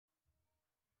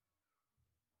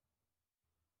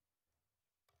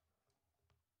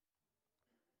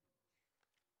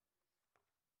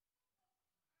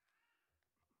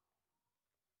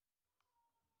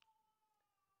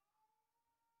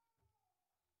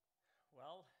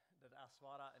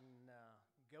war een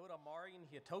goede morgen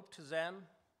hier top te zijn.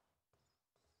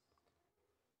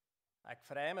 Ik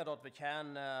vrees me dat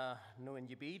we nu een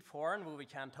gebied voeren waar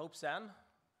we top zijn.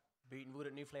 Buiten würde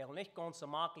het nu vielleicht nicht ganz so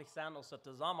möglich sein, als das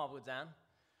zusammen wird sein.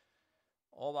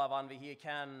 Aber wenn wir hier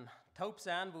top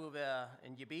sein, wo wir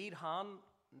ein Gebiet haben,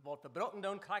 was wir brauchen,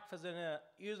 dann kriegt für seine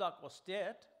Ursache was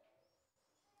steht.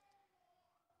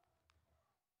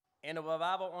 Und aber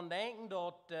wenn wir uns denken,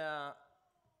 dass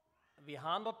wir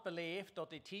haben dort belebt, dass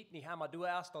die Zeit nicht einmal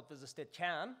durch ist, dass wir es nicht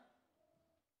kennen.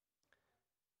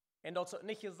 Und das hat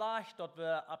nicht gesagt, dass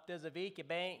wir ab dieser Weg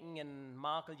gebanken in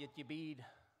makeljes Gebiet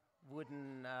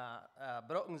würden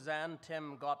brücken sein,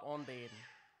 zum Gott anbeten.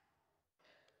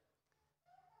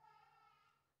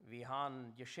 Wir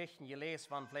haben Geschichten gelesen,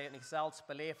 die vielleicht nicht selbst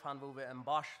belebt haben, wo sie im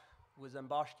Bosch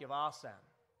gewesen sind.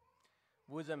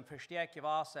 Wo sie im Versteck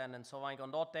gewesen sind. Und so, wenn ich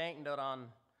an das denke,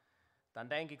 dann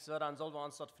denke ich so, dann sollen wir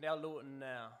uns das schnell lassen,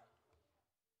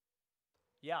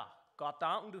 Gott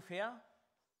danken dafür.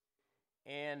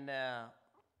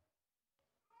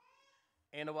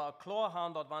 Und aber klar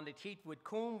haben, dass wenn die Zeit wird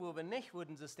kommen, wo wir nicht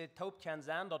würden, es das taub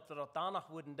sein, dass wir das danach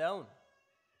würden tun.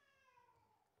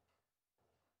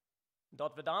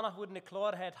 Dass wir danach würden eine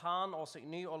Klarheit haben, als ich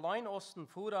nu allein aus dem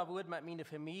Fuhrer würde mit meiner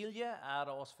Familie,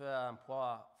 oder als wir ein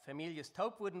paar Familien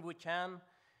taub würden, wo ich kann,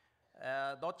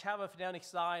 das kann wir vielleicht nicht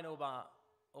sagen,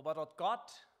 aber dass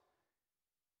Gott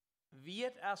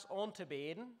wird es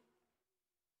unterbeten,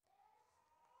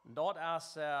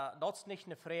 das ist nicht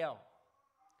eine Frau.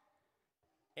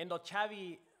 Und das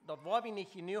war wir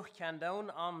nicht genug tun,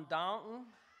 am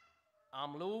Danken,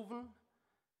 am Loben,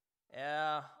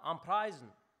 am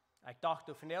Preisen. Ich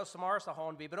dachte, von der Mars,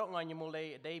 wir brauchen einmal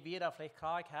die wieder, vielleicht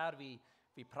kriege ich her,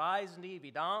 wir preisen die,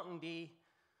 wir danken die.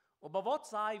 Aber was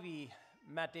sagen wir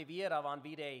mit den wieder, wenn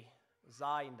wir die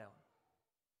sagen?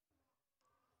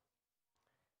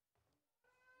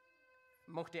 Ich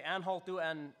möchte Anhalt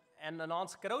tun und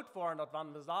uns groß worden, dass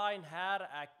wenn wir sagen,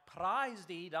 Herr, ich preise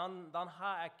die, dann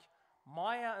habe ich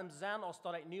mehr im Sinn, als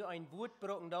dass ich nur ein Wort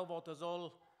brauche, da was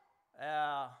soll,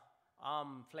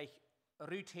 vielleicht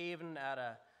rütheben,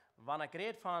 oder wenn ich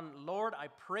rede von Lord, I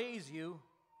praise you,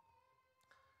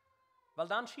 weil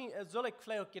dann soll ich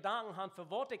vielleicht Gedanken haben, für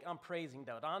was ich am Praising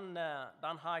da.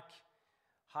 Dann habe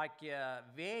ich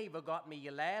weh, wo Gott mir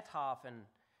gelehrt hat. Und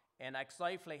ich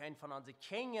sage vielleicht ein von unseren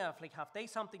Kindern, vielleicht hat die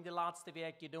something die letzte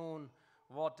Weg getan,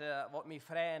 was mich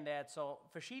freuen hat. So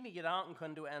verschiedene Gedanken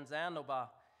können du ansehen,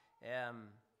 aber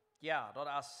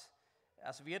das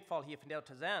ist wertvoll hier von dir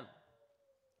zu sein.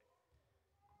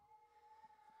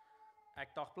 Ich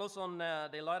dachte bloß an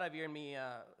die Leute werden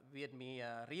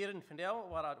mir reden von dir,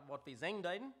 was wir singen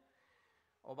werden.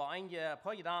 Aber ein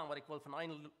paar Gedanken, was ich will von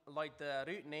einigen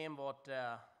Leuten nehmen, was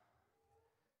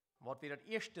wir das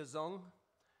erste singen.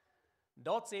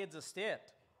 Dort steht es,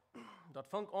 dort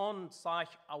fängt an,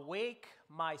 sagt, awake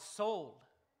my soul.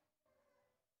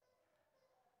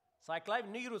 So, ich glaube,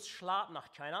 Nirus schlaft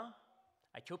nach China.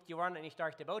 Ich hoffe, die waren nicht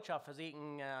durch die Botschaft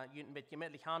versuchen, mit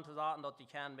gemütlich Hand zu sagen, dass die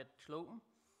können mit schlafen.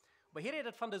 Aber hier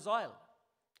redet von der Säule.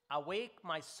 Awake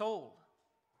my soul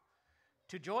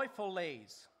to joyful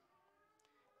lays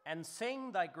and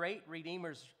sing thy great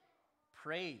Redeemer's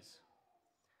praise.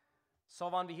 So,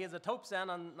 wenn wir hier so taub sind,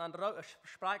 dann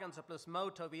sprechen sie plus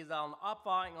Motto, wir sollen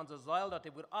abweichen, unsere Säule, dass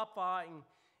die wird abweichen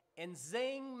und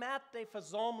sing mit der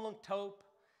Versammlung taub,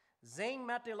 sing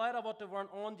mit den Leuten, die werden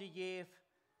angegeben,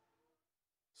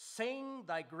 sing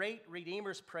thy great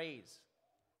Redeemer's praise.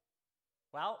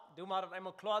 Well, du musst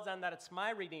einmal klar sein, dass es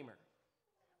mein Redeemer.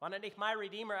 Wenn es nicht mein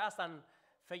Redeemer ist, dann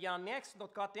für den nächsten,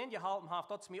 dass Gott den gehalten hat,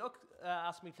 dass es mir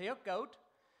vielleicht auch gut.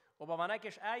 Aber wenn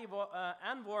ich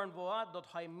anworden will,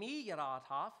 dass er mir geraten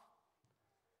hat,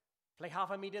 vielleicht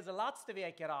hat er mir diese letzte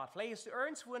Weg geraten. Vielleicht ist es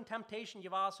irgendwo eine Temptation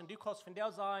gewesen und du kannst von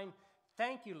dir sagen,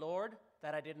 thank you, Lord,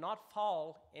 that I did not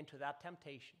fall into that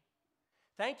temptation.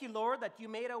 Thank you, Lord, that you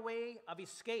made a way of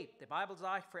escape. The Bible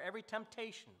says, for every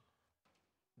temptation,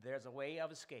 there's a way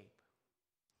of escape.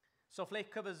 So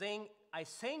vielleicht können wir singen, I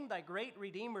sing thy great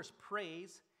Redeemer's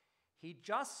praise. He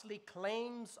justly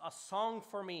claims a song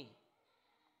for me.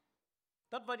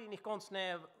 Das wollte ich nicht ganz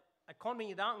schnell, ich konnte mir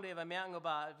Gedanken darüber merken,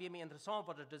 aber wie mir interessant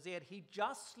wurde, dass he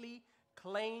justly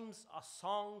claims a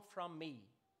song from me.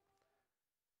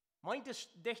 Meint es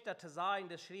Dichter zu sein,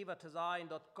 der Schreiber zu sein,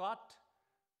 dass Gott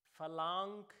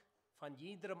verlangt von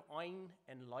jedem ein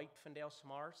Leid von der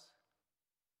Mars?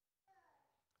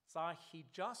 Sag, he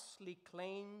justly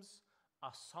claims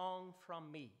a song from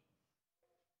me.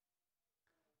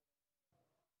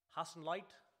 Hast du ein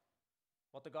Leid,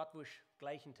 was der Gott wünscht,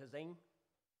 gleichen zu singen?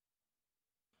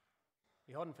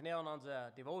 Wir hatten von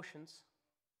unseren Devotions,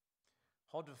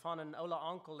 hatten wir von einem alten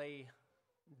Onkel,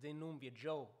 den nennen wir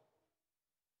Joe.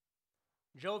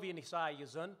 Joe will nicht sagen,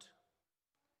 gesund,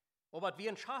 aber wir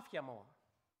ein Schafjammer.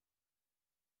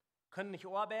 Können nicht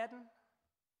arbeiten,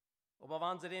 aber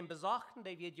wenn sie den besachten,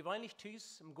 die wird gewöhnlich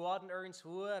tüß im Garten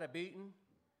irgendwo büten,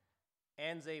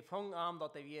 und sie fangen an,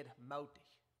 dass der wird mautig.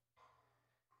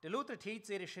 Der Luther Tijd,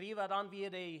 sie schrieben dann, wie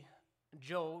der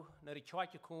Joe nach die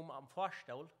Kirche kam am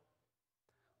Vorstell,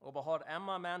 aber hat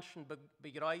immer Menschen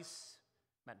begrüßt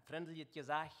mit einem freundlichen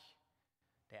Gesicht,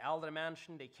 die älteren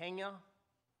Menschen, die Kinder.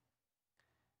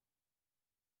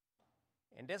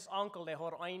 Und das Onkel, der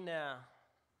hat eine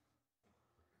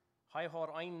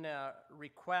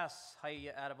Request,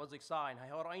 was ich sagen,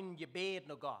 er hat ein Gebet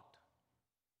nach Gott.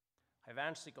 Er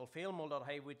wünscht sich auch vielmal, dass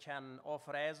er kann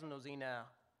aufreisen nach seiner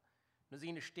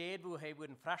Stadt, wo er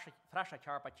einen frischen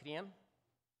Körper kriegen.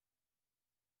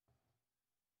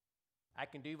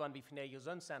 Ich kann wenn wir von der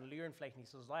gesund sind, lernen vielleicht nicht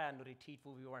so sehr nur die Zeit,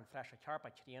 wo wir einen frischen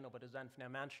Körper kriegen, aber das sind von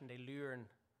den Menschen, die lernen,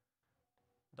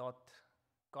 dass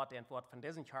Gott ein Wort von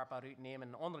diesem Körper nehmen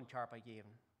und einen anderen Körper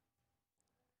geben.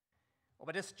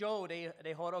 Aber das Joe,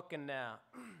 der hat auch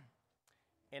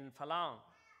in Verlangen,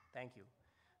 thank you,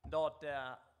 dass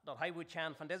er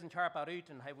von diesem Körper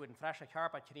rüten, er einen frischen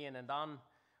Körper kriegen und dann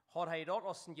hat er dort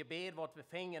aus dem Gebet, was wir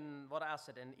fingen, was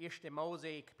ist es, in 1.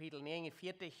 Mose, Kapitel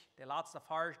 49, der letzte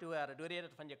Vers, du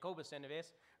redest von Jakobus,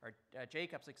 oder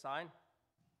Jakob, ich sagen.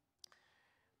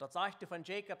 Dort sagte von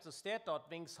Jakob, so steht dort,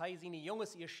 wenn er seine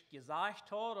Jungs erst gesagt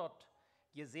hat, und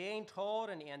gesehen hat,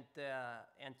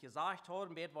 und gesagt hat,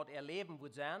 was er leben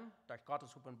wird sein, durch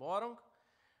Gottes Offenbarung,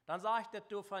 dann sagte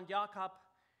du von Jakob,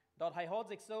 dass er hat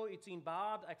sich so in sein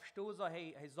Bad, ich verstehe so,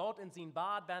 er sollte in sein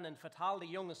Bad werden und verteilt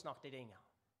die Jungs noch die Dinge.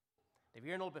 Die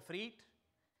werden noch befreit,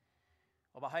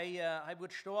 aber er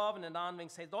wird sterben und dann, wenn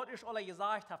er dort ist alles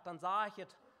gesagt hat, dann sage ich,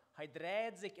 er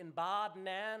dreht sich in Bad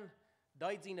an,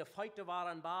 dort seine Feute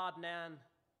waren Bad an,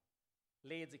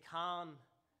 lädt sich an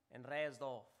und reist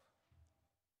auf.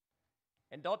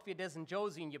 Und dort wird diesen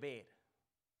Josie Gebet.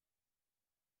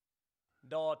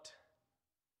 Dort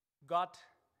Gott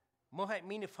mag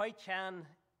meine Feutchen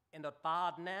in das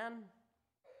Bad nehmen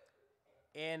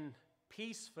und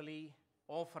peacefully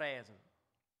aufreisen.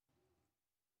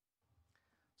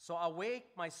 So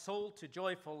awake my soul to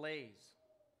joyful lays.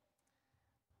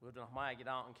 Ich würde noch mal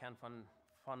Gedanken kennen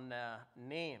von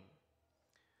nehmen.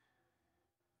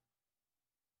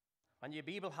 Wenn ihr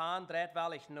Bibel habt, dreht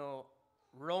weil ich nur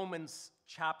Romans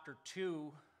chapter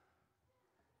 2.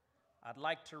 I'd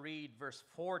like to read verse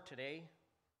 4 today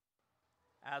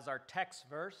as our text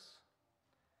verse.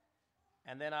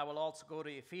 And then I will also go to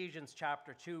Ephesians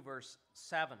chapter 2, verse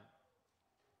 7.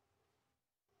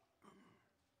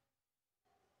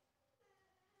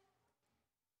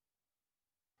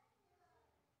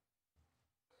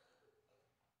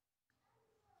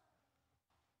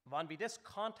 Wenn wir das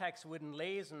Kontext würden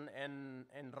lesen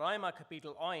in Römer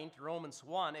Kapitel 1, Romans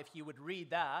 1, if you would read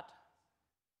that,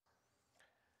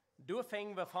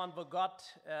 fingen wir von, wo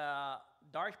Gott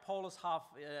durch Paulus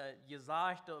hat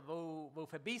gesagt, wo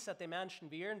verbesserte Menschen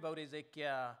wären, wo die sich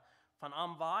von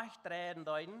am Weg drehen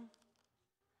deuten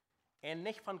und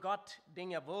nicht von Gott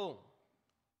Dinge wollen.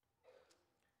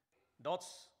 Dort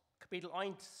ist Kapitel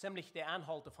 1 ziemlich der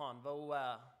Anhalt davon,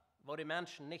 wo die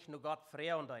Menschen nicht nur Gott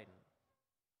verehren deuten.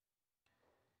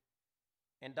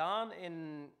 And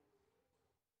then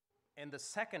in the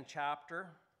second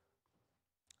chapter,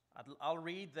 I'll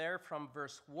read there from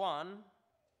verse 1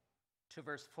 to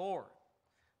verse 4. It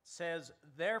says,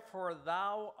 Therefore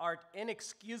thou art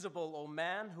inexcusable, O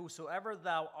man, whosoever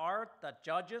thou art that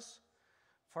judgest.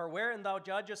 For wherein thou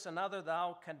judgest another,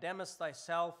 thou condemnest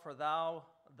thyself, for thou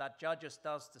that judgest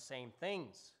dost the same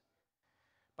things.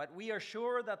 But we are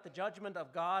sure that the judgment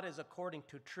of God is according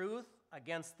to truth,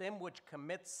 against them which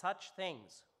commit such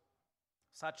things.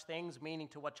 Such things meaning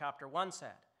to what chapter 1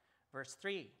 said. Verse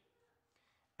 3.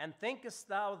 And thinkest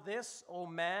thou this, O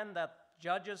man, that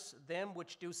judgest them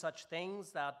which do such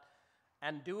things,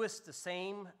 and doest the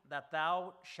same, that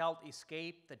thou shalt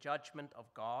escape the judgment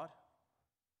of God?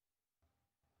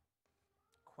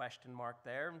 Question mark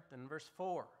there. Then verse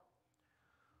 4.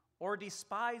 Or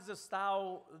despisest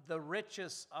thou the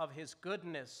riches of his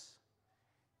goodness,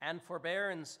 and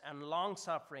forbearance and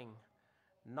longsuffering,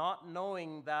 not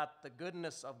knowing that the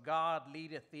goodness of God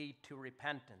leadeth thee to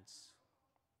repentance.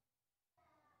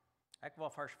 Ich will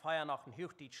vers 4 nach dem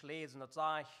Hochdeutsch lesen, dat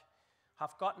sag ich,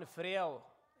 haf Gott eine Frau,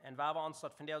 und wir uns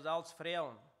dort von dir selbst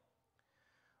freuen.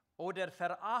 Oder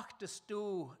verachtest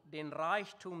du den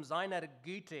Reichtum seiner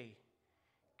Güte,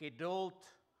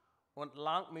 Geduld und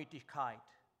Langmütigkeit?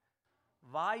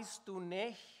 Weißt du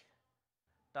nicht,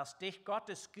 dass dich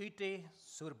Gottes Güte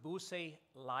zur Buße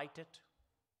leitet?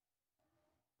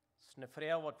 ist eine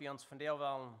Frage, was wir uns von der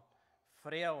wollen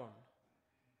fragen.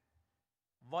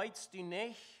 Weißt du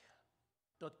nicht,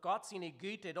 dass Gott seine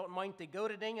Güte, dort meint die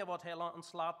gute Dinge, was er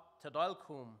uns lässt, zu Teil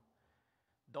kommen,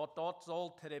 dort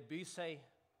soll zu der Büße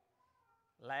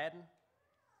leiden?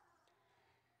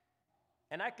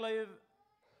 Und ich glaube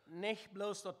nicht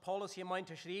bloß, dass Paulus hier meint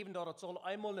geschrieben, dass es soll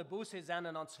einmal eine Buße sein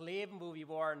in uns Leben, wo wir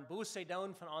waren Buße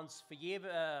tun von uns,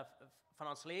 von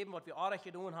uns Leben, was wir auch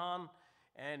getan haben,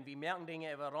 und wir merken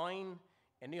Dinge über rein,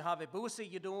 und nu haben wir Buße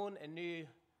getan, und nu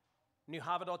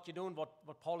haben wir dort getan,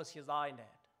 was Paulus hier sagen hat.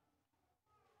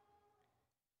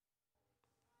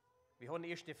 Wir haben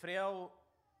die erste Frau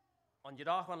und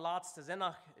gedacht, wenn letzte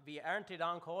Sonntag wir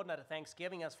Erntedank hatten, at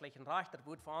Thanksgiving ist vielleicht ein rechter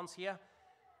Wort für uns hier.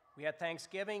 We had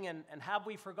Thanksgiving, and have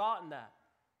we forgotten that?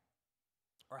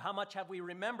 Or how much have we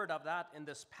remembered of that in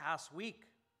this past week?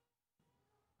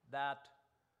 That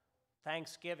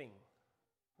Thanksgiving,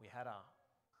 we had a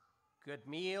good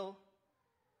meal,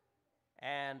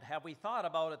 and have we thought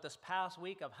about it this past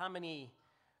week of how many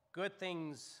good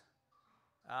things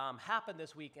happened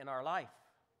this week in our life?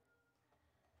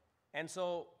 And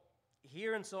so,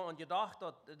 hier und so, und gedacht,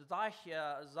 dass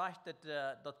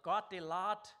Gott die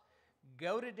lässt,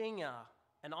 gute Dinge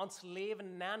in ons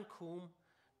Leben nankommen,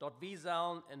 dass wir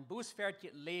sollen ein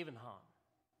bußfertiges Leben haben.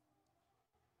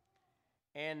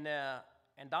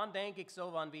 Und dann denke ich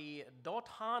so, wenn wir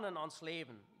dort haben in ons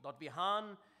Leben, dass wir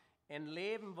haben ein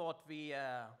Leben, dass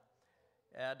wir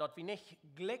nicht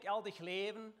glücklich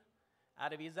leben,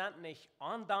 aber wir sind nicht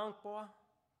undankbar,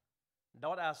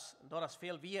 dass es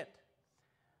viel wird.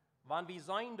 Wenn wir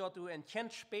sagen, dass du ein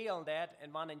Kind spielen dat,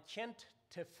 und wenn ein Kind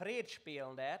zufrieden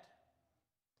spielen dat,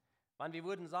 wenn wir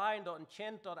würden sagen, dass ein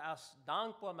Kind dort ist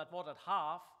dankbar mit was es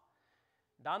hat,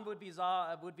 dann würden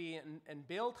wir ein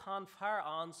Bild haben für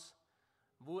uns,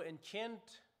 wo ein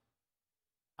Kind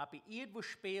ab irgendwo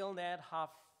spielen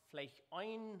hat vielleicht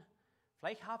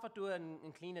hat es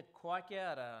ein kleines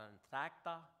Korke oder ein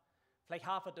Traktor, vielleicht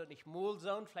hat es nicht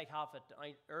Mulson, vielleicht hat es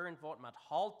irgendwas mit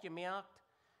Halt gemerkt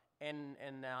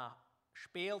und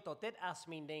spielt, dass das ist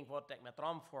mein Ding, was ich mit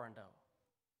rumfahren will.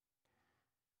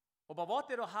 Aber was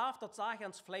du hast, das sage ich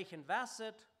uns vielleicht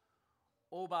investiert,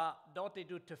 aber dass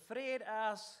du zufrieden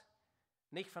bist,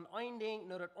 nicht von einem Ding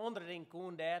nur das andere Ding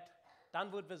tun,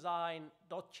 dann würden wir sagen,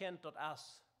 das Kind, das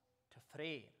ist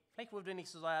zufrieden. Vielleicht würden wir nicht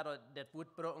so sagen, das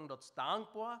wird brauchen, das ist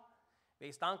dankbar. Wer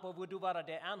ist dankbar, wo du war,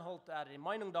 der Anhalt, die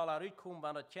Meinung da rauskommt,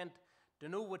 wenn das Kind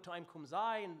nur wird zu einem kommen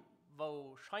sein,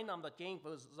 wo scheinbar das ging,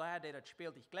 wo sagt, das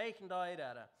spielt dich gleich in der,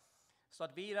 oder ist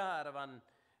das wieder, oder wenn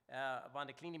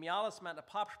die kleine Mialis mit der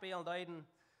Pap spielen deuten,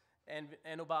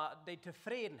 und über die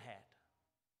Zufriedenheit.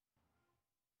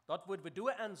 Dort wird wir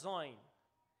durch sein,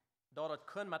 dort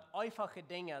können mit einfachen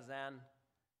Dingen sein,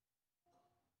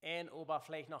 und über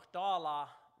vielleicht noch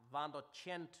da, wenn das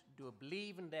Kind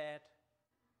durchblieben wird,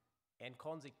 und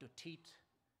kann sich durch Zeit,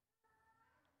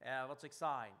 was ich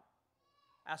sagen,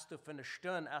 erst für eine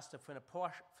Stunde, erst für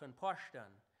ein paar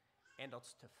Stunden, und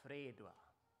das zufrieden durch.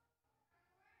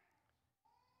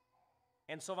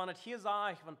 Und so, wenn ich hier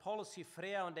sage, wenn Paulus hier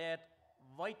fragt, und er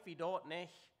weit wie dort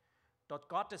nicht, dass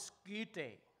Gottes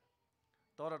Güte,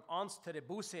 dort uns zu der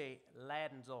Buße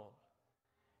leiten soll.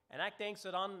 Und ich denke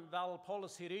so dann, weil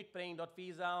Paulus hier uitbringt, dass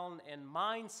wir sollen ein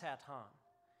Mindset haben.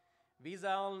 Wir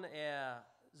sollen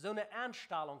so eine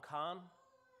Einstellung haben.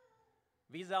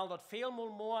 Wir sollen dort viel mehr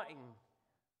machen,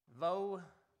 wo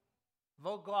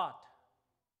Gott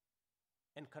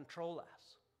in Kontrolle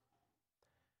ist.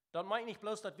 Das meint nicht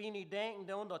bloß, dass wir nicht denken,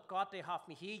 dass Gott hat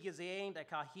mich hier gesehen, der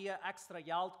kann hier extra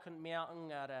Geld merken,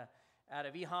 oder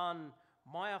wir haben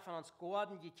mehr von uns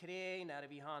Gorden gekriegt, oder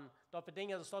wir haben dort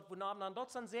Dinge, das dort wurden,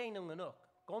 dort sind Segnungen genug,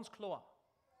 ganz klar.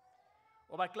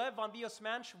 Aber ich glaube, wenn wir als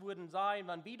Menschen würden sein,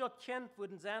 wenn wir dort Kind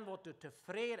würden sein, was du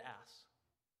zufrieden ist,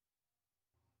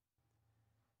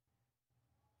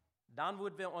 dann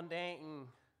würden wir uns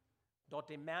denken, dass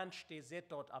der Mensch, der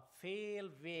sitzt dort auf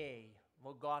viel Weg,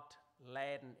 wo Gott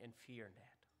leiden und führen hat.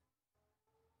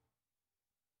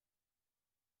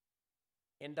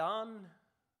 Und dann,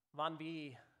 wenn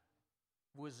wir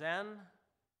wo sind,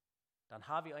 dann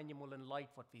haben wir einmal ein Leid,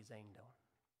 was wir sehen.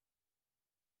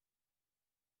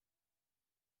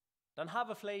 Dann haben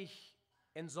wir vielleicht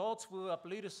einen Satz, wo wir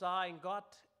Leute sagen,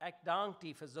 Gott, ich danke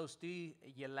dir für so, dass du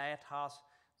gelehrt hast,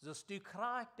 dass du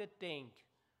kriegst das Ding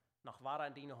nach was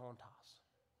in deiner Hand hast.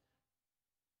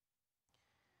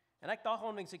 Und ich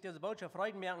dachte, wenn ich diese Botschaft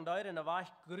Freude merken würde, dann war ich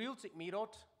gerührt, sich mir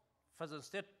dort, für so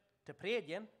zu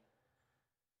predigen.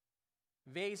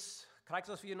 Wees, kriegst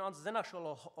du, was wir in unserer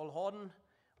Sinnerschule haben,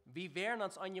 wir werden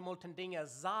uns einmal Dinge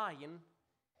sagen,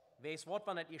 wees, was,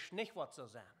 wenn es nicht was zu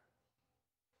sein.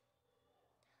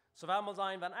 So will mal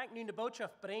sein, wenn ich nun eine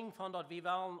Botschaft bringe von dort, wir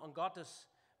wollen und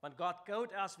wenn Gott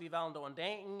gut ist, wir wollen daran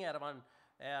denken, oder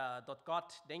wenn dort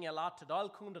Gott Dinge lässt zu doll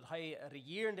kommen, dass er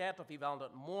regieren wird, und wir wollen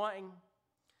dort morgen.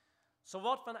 So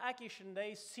wat van ik is in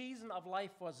deze season of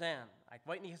life voor zijn. Ik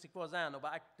weet niet of ik voor zijn,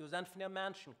 maar er zijn veel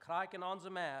mensen, krijgen onze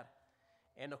meer.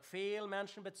 En nog veel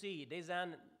mensen bezien. Die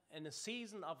zijn in een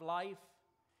season of life,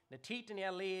 een tijd in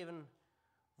je leven,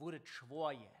 waar het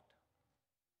zwaar is.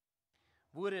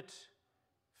 Waar het,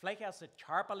 vielleicht is het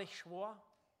körperlich zwaar,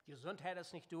 gezondheid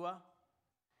is niet door.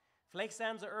 Vielleicht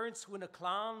zijn ze ergens in een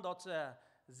klan, dat ze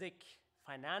zich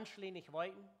financieel niet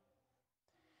weten.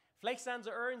 Vielleicht zijn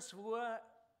ze ergens waar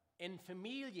in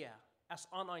Familie is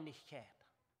Oneinigkeit.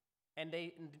 En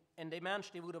die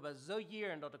mensen die worden aber so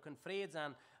jaren dat er kunnen vrede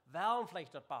zijn, wel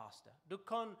vielleicht das Beste. Du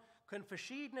können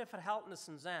verschiedene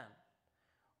Verhältnisse sein.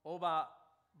 Aber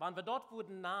wenn wir dort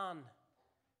würden nahen,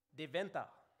 die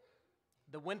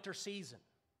winter season.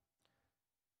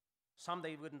 Some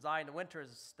they wouldn't say the winter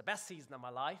is the best season of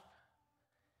my life.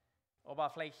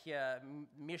 Aber vielleicht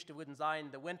meeste würden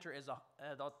sagen, the winter is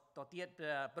dat die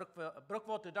Brück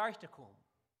wird durchzukommen.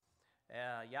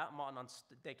 Ja, man uns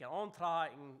dikke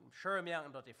aantragen,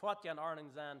 schirmjagen, dat die fortjagen in Ordnung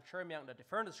sind, schirmjagen, dat die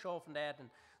Furnace schaffen werden.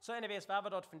 So anyways, wir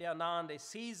dort von der nahen, die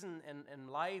Season in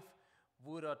life,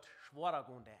 wo dort schwerer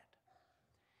gehen wird.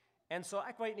 Und so,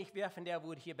 ich weiß nicht, wer von der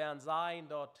würde hier werden sein,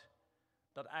 dort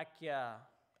ich ja,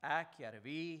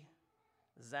 wie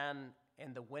sind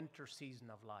in the winter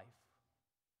season of life.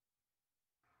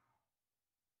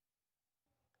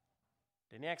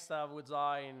 Der nächste würde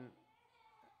sein,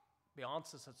 bei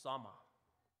uns ist es Sommer.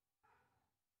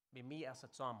 Bei mir ist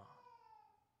es Sommer.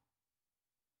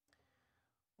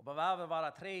 Aber weil wir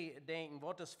da drei denken,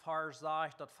 was das Vers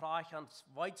sagt, dort frage ich uns,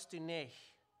 weißt du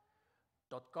nicht,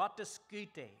 dass Gottes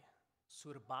Güte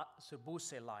zur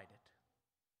Buße leidet?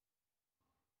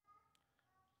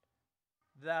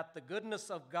 That the goodness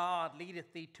of God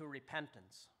leadeth thee to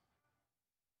repentance.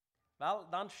 Well,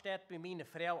 dann steht bei mir eine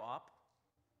Frau ab.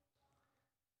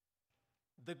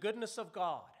 The goodness of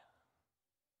God.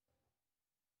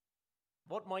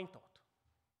 Wat meint dat?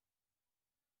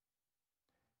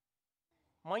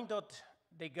 Meint dat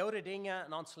die goede dingen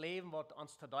in ons leven wat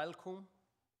ons te deel komen?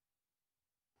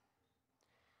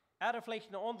 Er vielleicht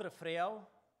eine andere Frau,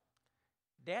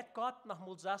 der Gott noch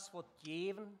mal das wat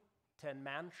geben zu einem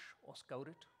Mensch aus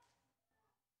Gott.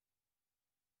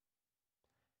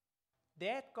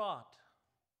 Der Gott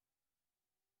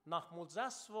noch mal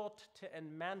das wat zu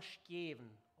einem Mensch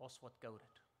geben aus wat Gott.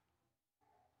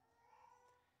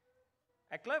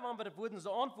 Ich glaube, wenn wir das würden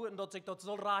so antworten, dass sich das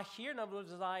soll reagieren, dann würde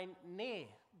sie sagen,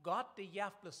 nee, Gott, der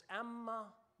jaft bloß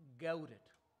immer Gott.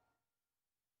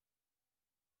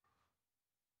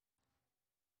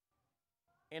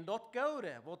 Und das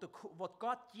Gute, was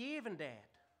Gott geben wird,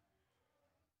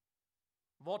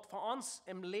 was für uns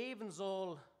im Leben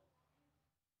soll,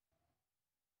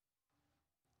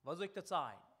 was soll ich das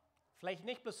sagen? Vielleicht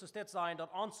nicht bloß das sein, dass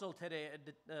es soll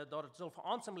für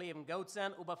uns im Leben gut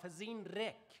sein, aber für sein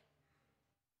Recht.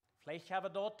 Vielleicht haben wir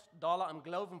dort Dollar am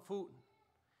Glauben Futen.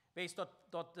 Weißt du,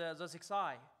 so ich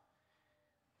sage,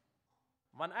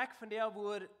 wenn ich von der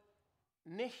Wort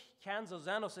nicht kann so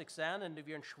sein, als ich sein, und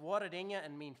wir schwere Dinge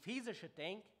in mein physisches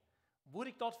Denk,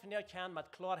 würde ich dort von der kann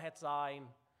mit Klarheit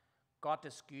sagen,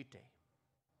 Gottes Güte.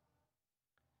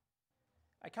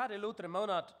 Ich hatte letzten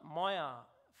Monat mehr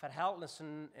Verhältnisse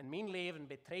in meinem Leben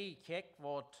betrachtet,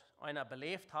 was einer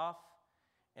belebt hat,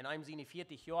 in einem seiner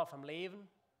 40 Jahre vom Leben.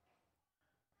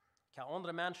 Ich habe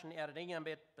andere Menschen ihre Dinge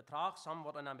betrachtet, some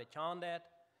was ihnen bekannt hat.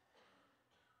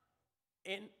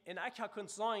 Und ich kann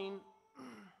sagen,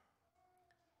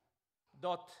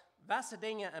 dass gewisse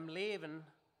Dinge im Leben,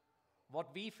 was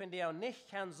wir von der nicht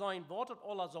können sein, was das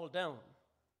alles soll tun.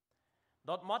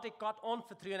 Dort muss ich Gott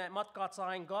anvertrauen, ich muss Gott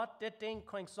sagen, Gott, das Ding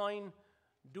kann sein,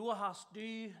 du hast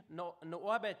eine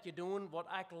Arbeit getan, was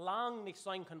ich lange nicht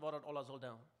sagen kann, was das alles soll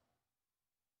tun.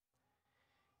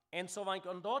 Und so, wenn ich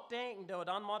an dort denke,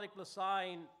 dann muss ich bloß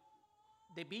sagen,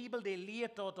 die Bibel, die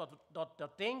lehrt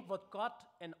das Ding, was Gott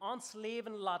in uns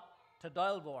Leben lässt, zu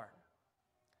teil werden.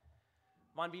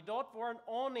 Wenn wir dort wollen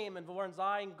annehmen, wollen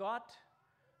sagen, Gott,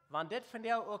 wenn das von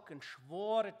dir auch ein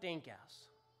schweres Ding ist,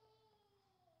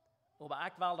 aber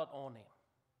ich will das annehmen.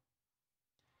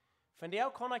 Von dir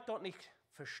kann ich das nicht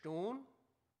verstehen,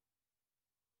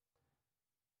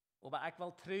 aber ich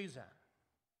will treu sein.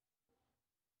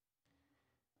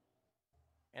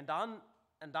 Und dann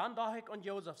dachte ich an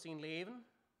Josef sein Leben.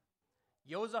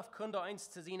 Josef könnte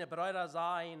eins zu seinen Brüdern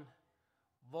sein,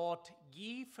 was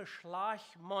je Verschlag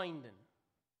meinden,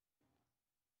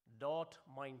 dort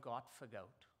mein Gott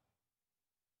vergaut.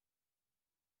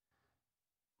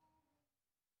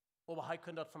 Aber er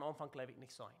kann das von Anfang, glaube ich,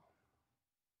 nicht sein.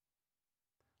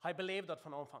 Er belebt das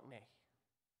von Anfang nicht.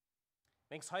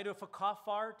 Wenn es heute verkauft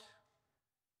wird,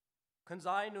 kann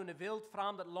sein, nur eine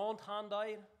wildfremde Land haben da.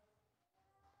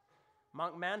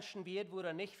 Manche Menschen wird, wo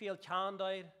nicht viel kann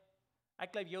da. Ich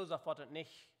glaube, Josef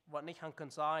was nicht kann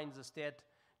sein, ist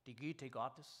die Güte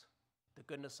Gottes, the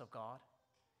goodness of God.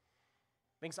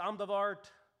 Wenn es am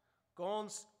wird,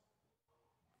 ganz,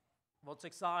 was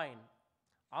ich sagen,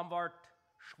 am wird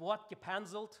schwarz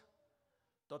gepenselt,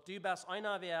 dort übers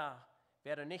einer,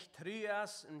 wer nicht treu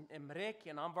ist, im Reck,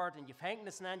 und am wird in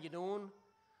Gefängnis genommen,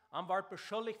 am wird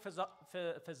beschuldigt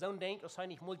für so ein Ding, als er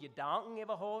nicht mal Gedanken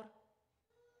über hat.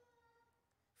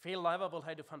 Viel Leute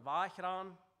will er von Weich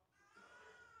ran.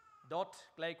 Dort,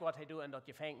 gleich Gott, er in das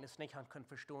Gefängnis nicht können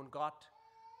verstehen, Gott,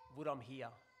 worum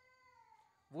hier?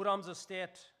 Worum sie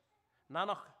steht,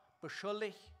 noch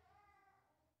beschuldigt,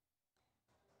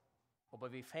 aber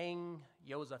wir fängen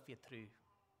Josef wieder treu.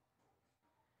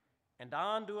 Und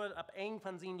dann, ab eng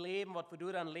von seinem Leben, was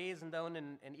wir dann lesen, dann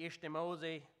in 1.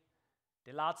 Mose,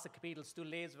 der letzte Kapitel, du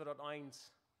lesen wir dort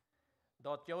eins,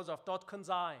 dort Josef dort kann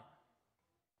sein.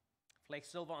 Vielleicht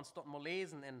sollen wir uns dort mal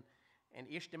lesen in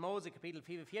 1. Mose, Kapitel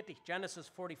 44, Genesis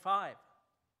 45.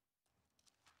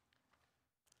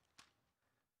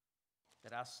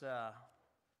 Das,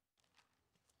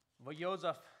 wo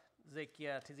Josef sich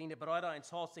zu seinen Brüdern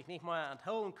ins Haus sich nicht mehr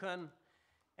entholen können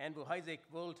und wo er sich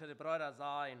wohl zu den Brüdern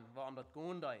sein, warum das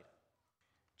gehen geht.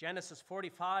 Genesis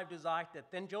 45, du sagst that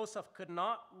then Joseph could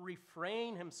not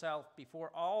refrain himself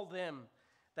before all them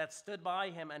that stood by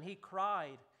him, and he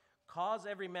cried, cause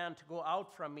every man to go out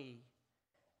from me.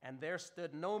 And there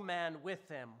stood no man with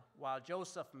him, while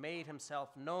Joseph made himself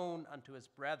known unto his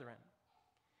brethren.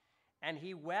 And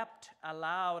he wept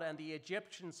aloud, and the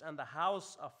Egyptians and the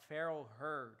house of Pharaoh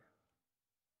heard.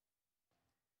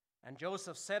 And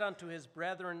Joseph said unto his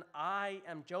brethren, I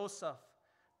am Joseph,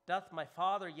 doth my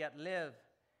father yet live?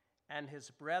 And his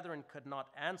brethren could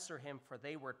not answer him, for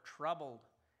they were troubled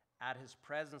at his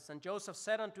presence. And Joseph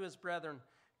said unto his brethren,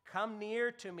 come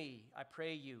near to me, I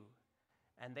pray you.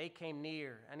 And they came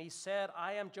near. And he said,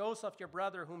 I am Joseph, your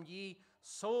brother, whom ye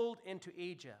sold into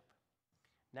Egypt.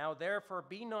 Now therefore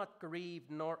be not grieved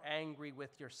nor angry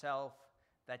with yourself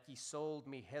that ye sold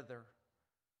me hither.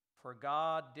 For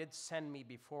God did send me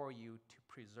before you to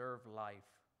preserve life.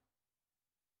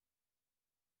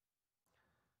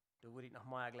 Du würde ich noch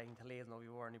mal gleich lesen, ob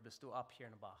wir wollen, bist du ab hier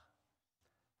in der Bach.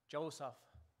 Joseph.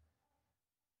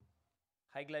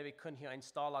 Ich glaube, wir können hier ein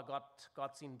Staller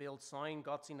Gott sein Bild sein,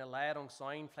 Gott seine Leitung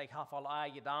sein. Vielleicht hat er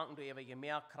alle Gedanken, du eben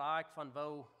gemerkt kriegst, von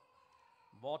was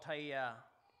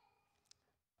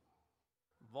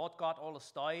Gott alles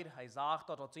steht. Er sagt,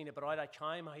 dass seine Brüder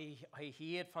kamen, er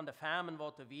hört von der Famine,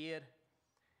 was er wird.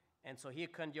 Und so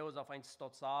hier könnte Joseph eins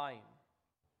dort sein.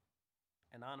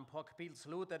 Und an ein paar Kapitel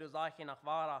slutet, du sagst je nach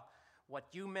Wahrer,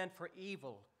 what you meant for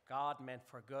evil, God meant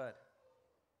for good.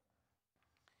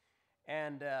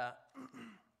 Und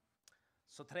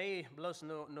so drei bloß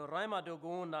nur Römer du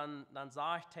gehen, dann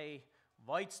sagt er,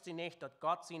 weißt du nicht, dass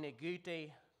Gott seine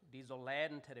Güte, die soll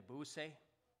leiden zu der Buße.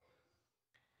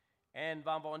 Und wenn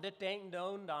wir an das denken,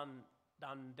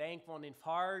 dann denken wir an den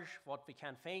Vers, was wir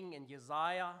können finden in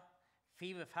Jesaja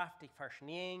 55, Vers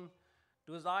 9.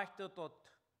 Du sagst dort, dass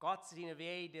Gott seine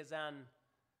Wege, die sind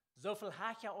so viel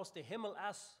höher aus dem Himmel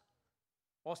ist,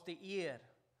 aus der Erde.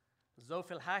 So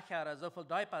viel höher, so viel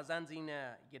tiefer sind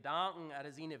seine Gedanken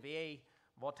oder seine Wege,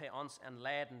 was er uns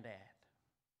entladen hat.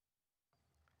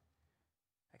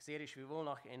 Ich sehe, wir wollen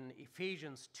noch in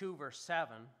Ephesians 2, Vers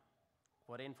 7,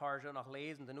 wo den Vers noch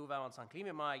lesen, denn nur werden wir uns an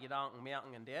Klima Gedanken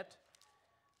merken in das.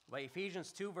 Bei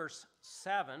Ephesians 2, Vers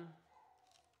 7,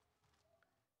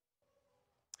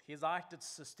 hier sagt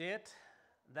es, steht,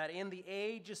 that in the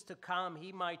ages to come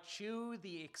he might shew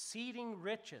the exceeding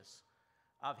riches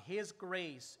of his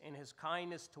grace in his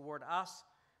kindness toward us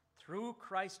through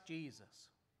Christ Jesus.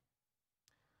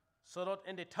 So that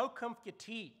in the Zukunft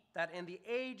geteet, that in the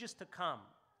ages to come,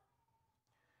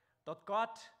 that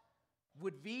Gott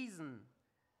would wiesen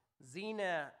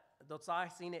seine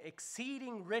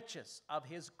exceeding riches of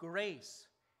his grace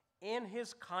in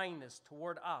his kindness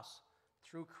toward us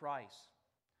through Christ.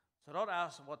 So that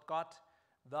is what Gott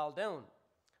will doen.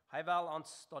 Hij wil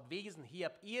ons dat wezen hier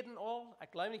op Erden al.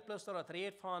 Ik geloof niet bloß dat het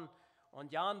redt van een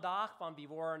Jan dag, van we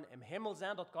worden im Himmel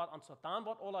zijn, dat Gott ons dat dan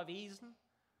wordt alle wezen.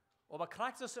 Aber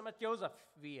krijgt het met Jozef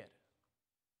weer.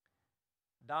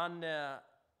 Dan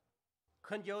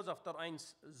kan Jozef dat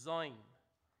eens zijn.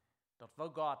 Dat wo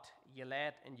Gott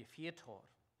geleid en gevierd hat.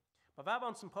 Maar we hebben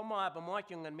ons een paar Mal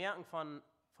Bemerkungen merken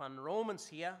van Romans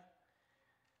hier.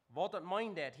 Wat dat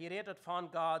meint dat? Hier redt het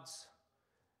van Gods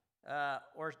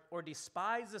or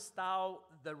despisest thou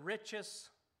the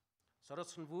riches, so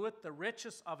that's een woord, the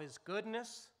riches of his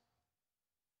goodness,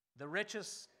 the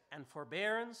riches and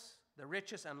forbearance, the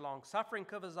riches and long suffering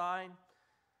kunnen we zijn.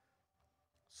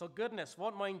 So goodness,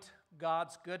 what meant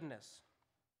God's goodness?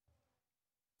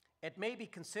 It may be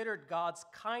considered God's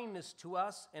kindness to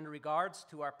us in regards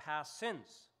to our past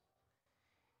sins.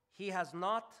 He has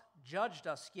not judged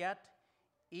us yet,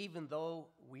 even though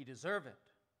we deserve it.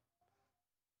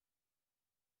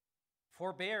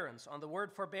 Forbearance, on the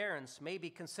word forbearance, may be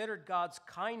considered God's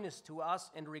kindness to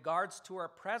us in regards to our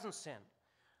present sin.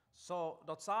 So,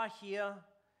 dat zag hier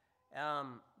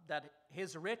that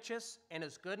his riches and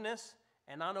his goodness,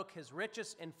 en dan ook his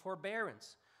riches in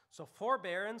forbearance. So,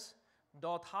 forbearance,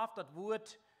 dat heeft dat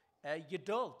woord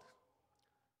geduld.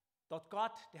 Dat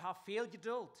God, die heeft veel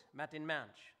geduld met een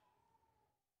mens.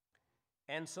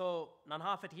 En zo, dan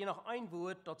heeft het hier nog een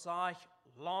woord, dat zegt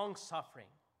long suffering.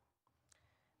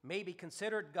 May be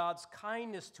considered God's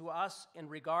kindness to us in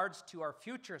regards to our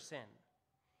future sin.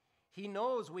 He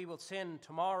knows we will sin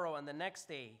tomorrow and the next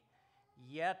day,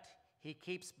 yet he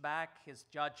keeps back his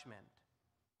judgment.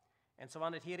 En zo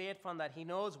wanneer het hier redt van dat he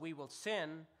knows we will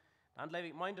sin, dan leef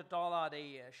ik meint het al,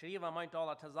 de schrijver meint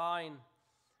al te zijn,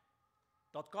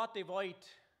 dat God die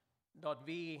weet dat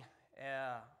we,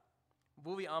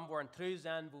 wo wir am worden treu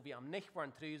zijn, wo wir am nicht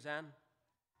worden treu zijn.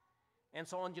 En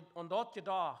zo on dat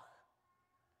gedacht,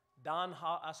 dan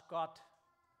is God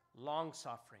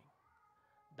long-suffering.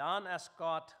 Dan is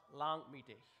God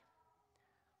langmütig.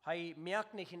 Hij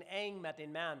merkt niet in eng met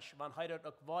den mens, want hij dat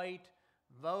ook weet,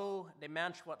 wo de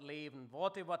mens wordt leven,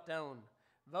 wat hij wordt doen,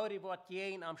 wo hij wordt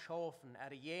jeen am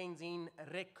schaffen, jeen zijn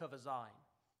recht kunnen zijn.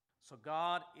 So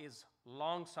God is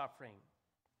long-suffering.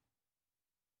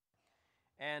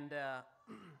 En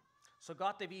so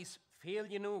God wies veel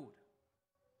genoeg.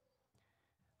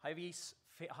 Hij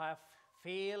heeft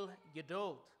veel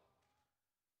geduld.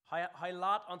 Hij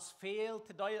laat ons veel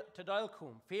te deel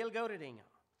komen, veel goede dingen.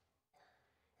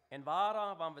 En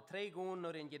waarom, wanneer we teruggaan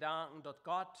naar de gedanken dat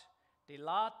God die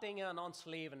laat dingen in ons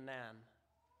leven neemt.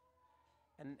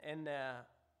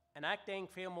 En ik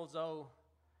denk veelmaal zo,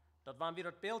 dat wanneer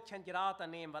we dat beeldje geraten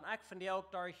nemen, want ik vind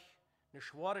ook door een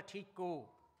zware tijd gaan,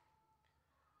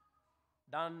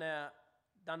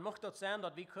 dan mocht het zijn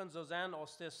dat we kunnen zo zijn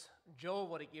als das Joe,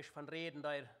 waar ik eerst van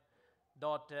reden,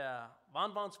 dat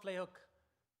wanneer we ons vielleicht ook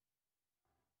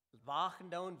wachen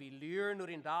doen, we leren door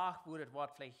een dag, wo het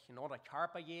wordt vielleicht een ander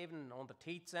Körper geven, een ander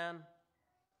tijd zijn,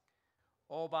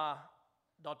 aber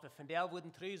dat we vandaag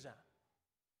worden treu zijn.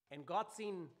 En God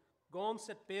zijn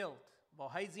ganze beeld,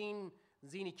 waar hij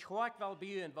zijn kerk wil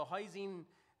bouwen, waar hij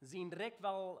zijn recht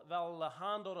wil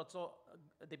gaan, dat het zo,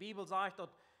 de Bijbel zegt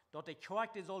dat de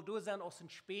kerk die zal doen zijn als een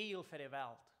spiegel voor de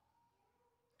wereld.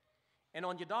 En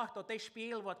als je dacht dat dit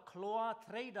spiegel wordt klaar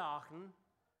 3 dagen,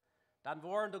 dan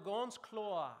worden er ganz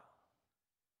klar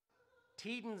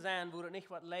tijden zijn waar het niet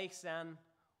wat leicht zijn,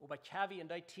 maar Kevin in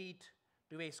die tijd,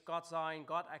 du wees God zijn,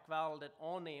 God, ik wil dit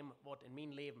aannemen wat in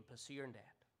mijn leven passieren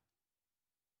dat.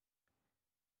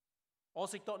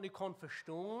 Als ik dat nu kan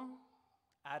verstaan,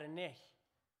 er niet.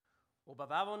 Maar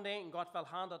wij willen denken, God wil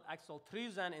gaan dat ik zal treu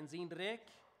zijn in zijn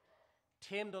recht,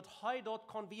 tem dat hij dat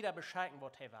kan wieder beschenken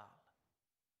wat hij wil.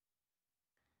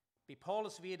 Bij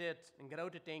Paulus wird het een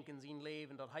grote ding in zijn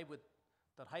leven dat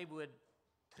hij wordt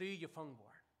treu gevangen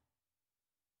worden.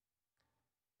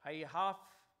 Hij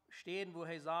heeft steden waar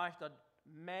hij zegt dat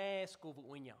meest goede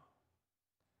onja.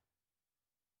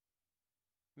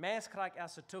 Meest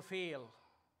krijgt er te veel.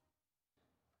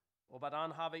 Maar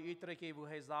dan hebben we uitdrukken waar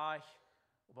hij zegt,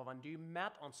 maar wanneer du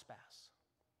met ons bent.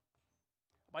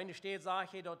 Bij de steden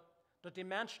zegt hij dat die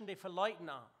mensen die verleiden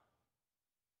aan.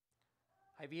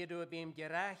 Hij wird door bij hem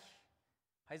gerecht.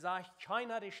 Hij zegt,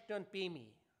 keiner die stond bij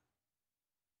mij.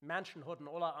 Menschen hadden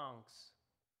alle Angst.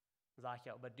 Dan sagt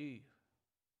er, aber du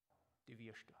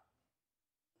wirst du.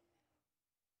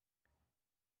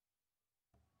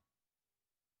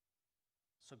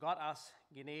 So Gott ist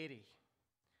gnädig.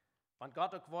 Want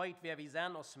Gott ook weet wer wir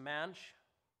zijn als Mensch,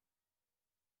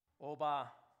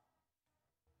 aber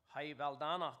hij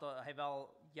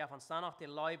wil ja van danach de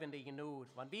levende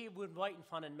genoeg. Want wie würden weten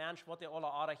van een mens wat hij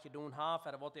alle aardig gedaan heeft,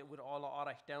 of wat hij wordt alle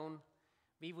aardig doen,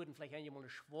 wie würden vielleicht einmal eine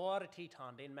schwere Zeit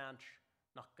haben, den Mensch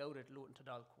nach Gott lassen zu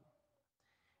kommen.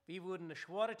 Wir würden eine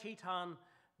schwere Zeit haben,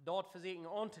 dort versuchen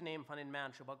anzunehmen von den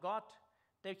Menschen. Aber Gott,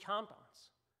 der kennt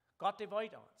uns. Gott, der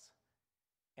weiß uns.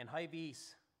 Und er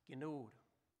weiß genug.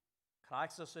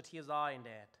 Kriegst du das hier sagen,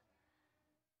 dat?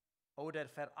 Oder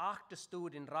verachtest du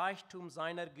den Reichtum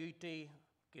seiner Güte,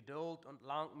 Geduld und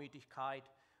Langmütigkeit?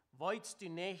 Weißt du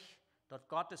nicht, dass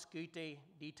Gottes Güte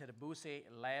die zur Buße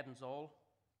leiten soll?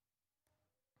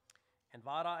 Und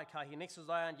wahr, ich kann hier nicht so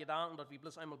sein, Gedanken, dass wir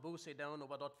bloß einmal Buße tun,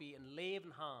 aber dass wir ein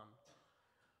Leben haben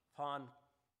von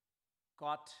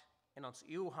Gott in uns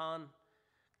haben,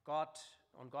 Gott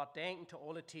und Gott denken zu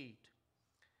alle Zeit.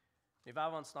 Wir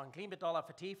werden uns noch ein klein bisschen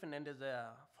vertiefen in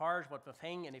diese Vers, was wir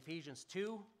fangen in Ephesians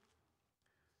 2,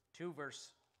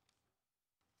 Vers.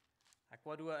 Ich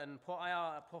werde ein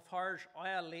paar Vers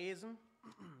lesen.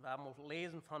 Wir werden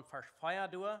lesen von Vers 4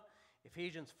 durch.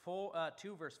 Ephesians 2,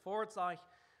 Vers 4 sagt,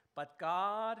 but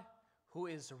God, who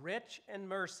is rich in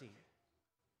mercy.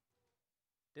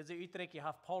 Diese Utdruck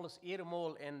hat Paulus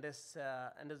einmal in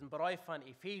diesem Bereich von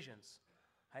Ephesians.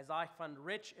 Er sagt von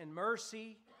rich in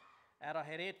mercy.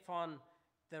 Redet von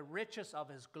the riches of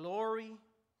his glory.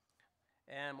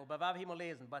 Aber wir werden mal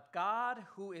lesen. But God,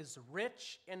 who is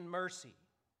rich in mercy,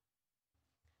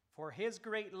 for his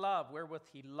great love wherewith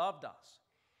he loved us,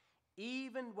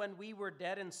 even when we were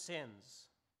dead in sins,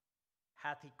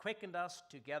 hath he quickened us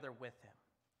together with him.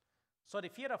 So die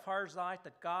vierte Vers sagt,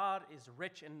 that God is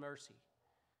rich in mercy.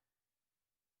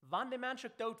 Wann der Mensch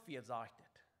tot wird, sagt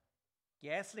es.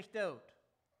 Gässlich tot.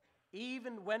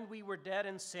 Even when we were dead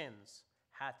in sins,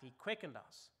 hath he quickened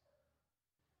us.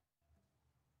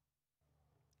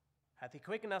 Hath he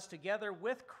quickened us together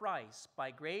with Christ,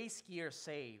 by grace ye are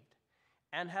saved,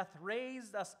 and hath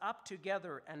raised us up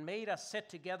together and made us sit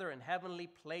together in heavenly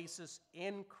places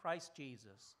in Christ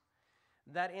Jesus,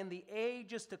 that in the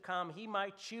ages to come he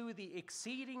might shew the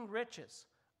exceeding riches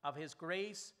of his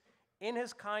grace in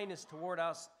his kindness toward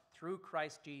us through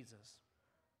Christ Jesus.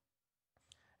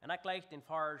 En ik leg den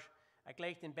Vers, ik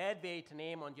leg den bedwee te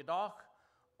nemen en gedacht,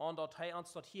 en dat hij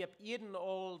ons dat hier op jeden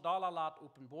al dollar laat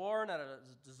openbaren,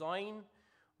 zijn,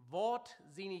 wat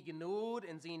zijn genood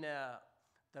en zijn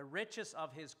the riches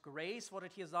of his grace, wat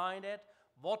het hier zijn het,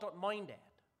 wat dat meint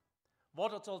het,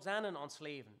 wat het zal zijn in ons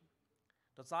leven.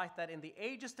 Dat zegt dat in the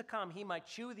ages to come he might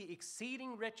shew the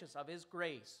exceeding riches of his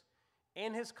grace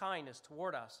in his kindness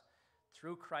toward us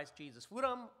through Christ Jesus.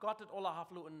 Waarom God het alle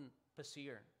afloten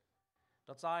passieren?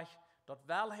 Dat zegt, dat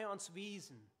wil hij ons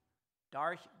wijzen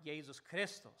door Jesus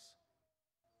Christus.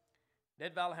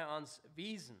 Dit wil hij ons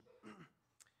wijzen.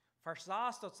 Vers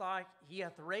 6, dat zegt, he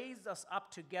hath raised us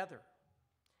up together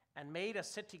and made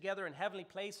us sit together in heavenly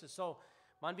places. So,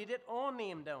 wenn wir dit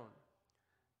aannemen doen,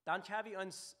 dan gaan we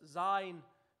ons zijn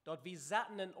dat we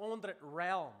zitten in een andere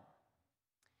realm.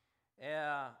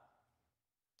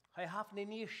 Hij heeft een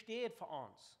nieuwe stad voor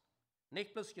ons.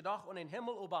 Niet bloß gedacht aan den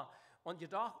Himmel, aber und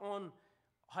gedacht aan,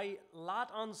 hij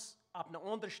laat ons op een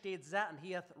andere stad zitten.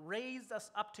 He hath raised us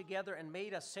up together and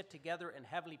made us sit together in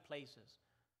heavenly places.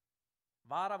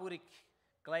 Waar wil ik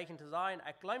gleich te zijn?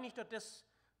 Ik geloof niet dat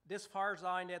dit vers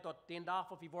zijn dat den dag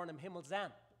wat we worden im Himmel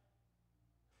zijn.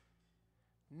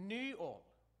 Nu al.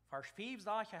 Vers 5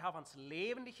 sagt, hij heeft ons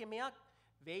levendig gemerkt,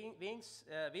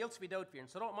 wils we dood werden.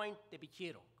 So dat meint de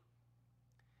Bekehrung.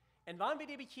 En wanneer we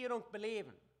die Bekehrung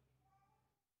beleven,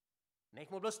 nicht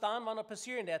nur bloß dann, wann es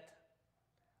passieren wird,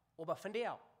 aber von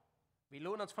der, wir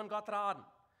lassen uns von Gott raten.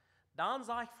 Dann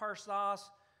sagt Vers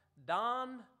 6,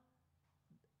 dann,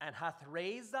 and hath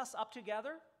raised us up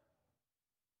together,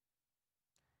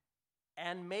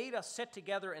 and made us sit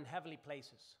together in heavenly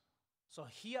places. So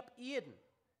hier op Eden,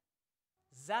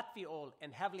 zat we all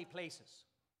in heavenly places,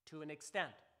 to an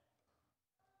extent.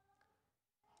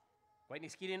 Ich weiß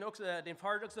nicht, es geht den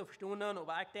Vers auch so verstehen,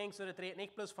 aber ich denke, so, das redet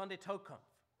nicht bloß von der Zukunft.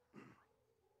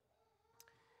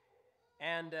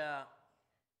 Und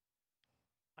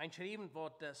einschrieben,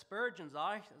 was Spurgeon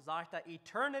sagt, that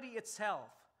eternity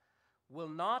itself will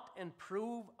not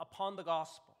improve upon the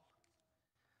gospel.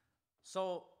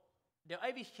 So, der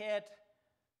Ewigkeit,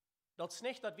 das ist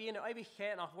nicht, dass wir in der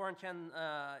Ewigkeit nach worden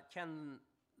können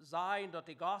sein, dass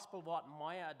die Gospel wird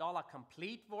mehr dollar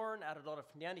complete worden, oder dass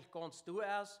es nicht ganz du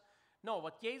ist. No,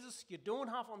 was Jesus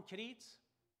getan hat am Kreuz,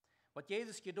 was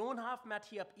Jesus getan hat mit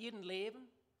hier auf ihrem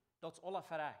Leben, das ist alles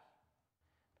verrecht.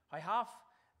 Er hat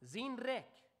sein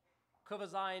Recht, können wir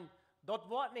sagen, das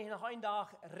wird nicht nach einem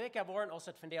Tag reicher worden, als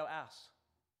es von der ist.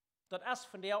 Das ist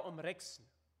von der Reichsten.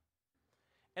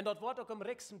 Und das wird auch am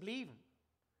Reichsten bleiben.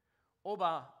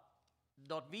 Aber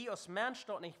dass wir als Menschen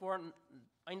das nicht wollen,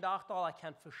 einen Tag da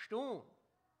können verstehen.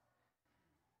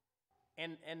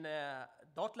 Und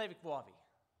dort lebe ich wo wir.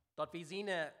 Dass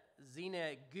wir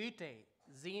seine Güte,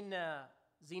 seine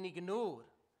Gnade,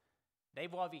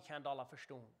 die wollen wir können da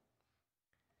verstehen.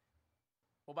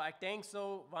 Aber ich denke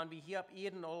so, wenn wir hier auf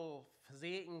Erden all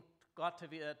versegnet, Gott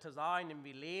zu sein, und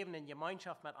wir leben in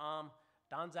Gemeinschaft mit ihm,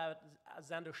 dann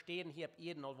sind wir stehen hier auf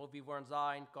Erden, wo wir wollen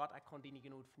sein, Gott, ich kann die nicht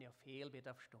genug von dir viel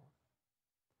besser verstehen.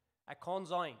 Ich kann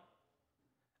sein.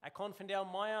 Ich kann von der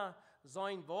mehr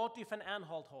sein, was du von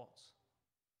Anhalt hast.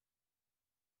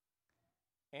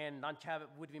 En dan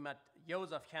moeten we met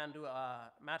Jozef gaan doen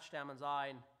matchstemmen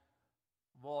zijn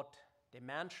wat de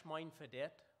mens meint voor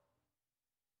dit,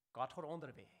 God gaat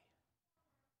onderweg.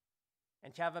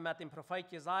 En hebben we met de profeet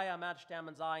Jesaja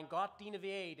matchstemmen zijn, God die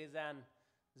weg, die zijn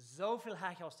zoveel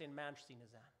hecht als den mens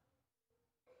zijn.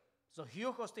 Zo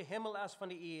hoog als de hemel is van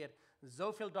de eer,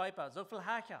 zoveel dieper, zoveel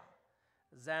hechter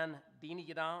zijn die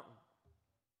gedanken.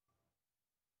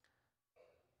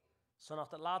 Zo nog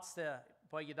het laatste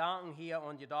paar gedanken hier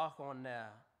en je dag aan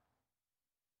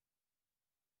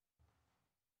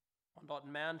dat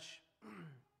een mens,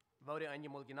 waar hij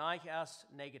eenmaal geneigd is,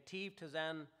 negatief te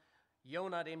zijn,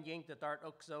 Jona dem ging dat daar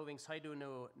ook zo, wens hij doet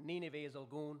nu Nineveh zal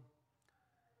gaan.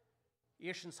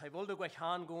 Eerstens, hij wilde gleich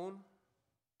gaan.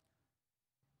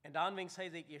 En dan wens hij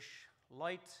zich is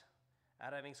leid,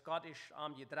 wens God is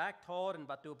am gedreigt had en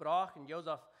wat du brach.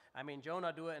 En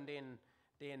Jona doet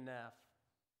in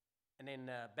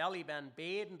den belly ben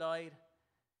beden daar.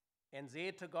 En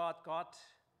zei te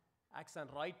God, ik zijn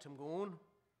reit zum gaan.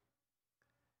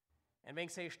 En wenn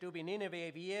sie du in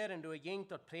Nineveh weer en du ging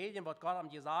tot predigen, wat God hem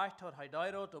gezegd had, hij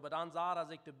deed aber dan sah er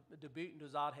sich de buiten, du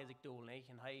sah hij zich doel, niet?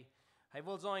 En hij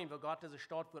wil zijn, waar God deze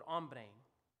stad wil aanbrengen.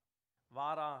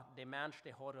 Waar de mens,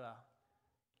 die had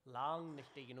lang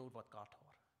niet tegenover wat God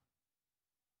had.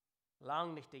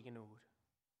 Lang niet tegenover.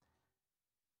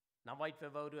 Dan weet we,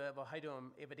 waar hij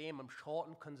over dem am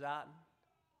Schatten kon zetten.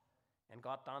 En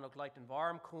God dan ook leicht en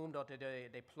warm komt, dat hij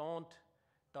de plant,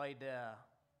 dat de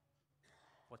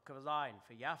wat kan we zeggen,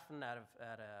 verjaffen,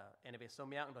 en we zo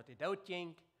merken dat hij dood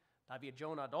ging, dat we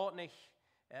Jonah dort niet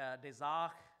de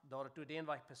zaak, dat het door den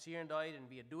wat passieren deed, en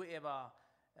we doen even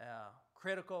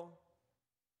critical.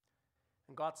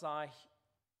 En God zei,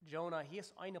 Jonah, hier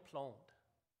is een plant.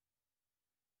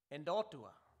 En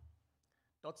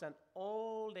dat zijn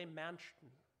al die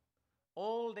mensen,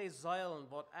 al die zeilen,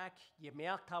 wat ik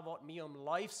gemerkt heb, wat mij om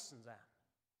liefsten zijn.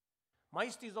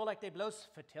 Meestal zal ik die bloos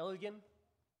vertellen.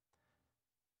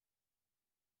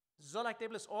 Zal ik die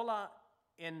bloos alle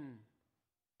in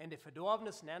de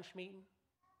verdorvenis neerschmieden?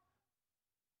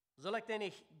 Zal ik die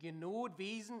niet genoeg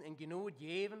wezen en genoeg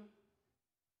geven?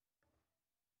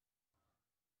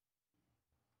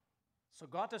 So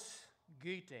Gottes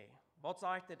Güte. Wat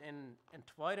zegt het in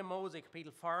 2 Mose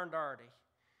kapitel 34?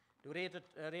 Du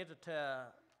redet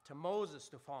te Moses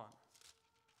davon.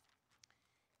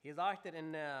 Hier zegt het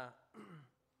in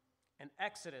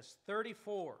Exodus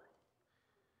 34,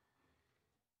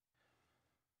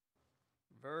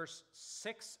 verse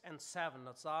 6 and 7.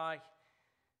 Dat zegt,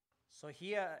 so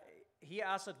hier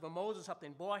is het, waar Moses op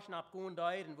den Borgen abgegaan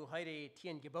deed, en wo hij de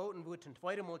 10 geboten wordt ten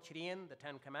tweede Mal geschreven, the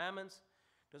 10 Commandments.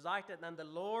 Du sagt it, and the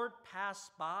Lord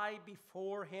passed by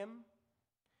before him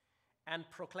and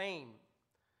proclaimed,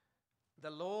 the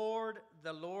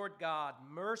Lord God,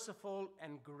 merciful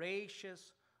and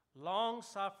gracious,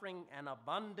 long-suffering and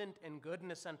abundant in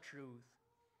goodness and truth,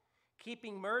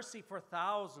 keeping mercy for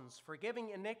thousands,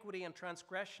 forgiving iniquity and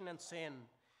transgression and sin,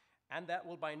 and that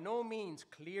will by no means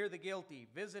clear the guilty,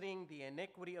 visiting the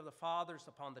iniquity of the fathers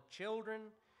upon the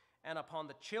children, and upon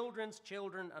the children's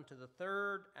children unto the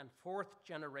 3rd and 4th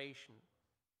generation.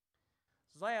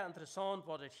 Sehr interessant,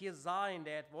 wat het hier zijn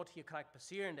dat, wat hier krijgt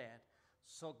passeren dat.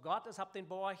 So God is op den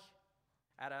Berg,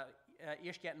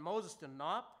 eerst gaat Moses den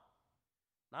nap,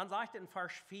 dan zegt het in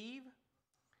vers 5,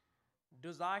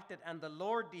 du zegt het, and the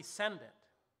Lord descended.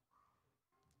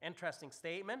 Interesting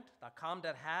statement, da kam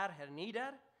der Herr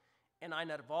hernieder, in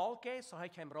einer Wolke, so hij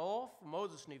kwam rauf,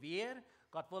 Moses nu weer,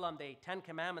 God wil hem de 10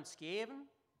 Commandments geven.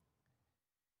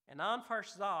 En aan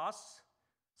vers 6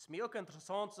 is mir ook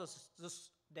interessant,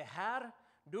 dass der Herr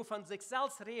du von sich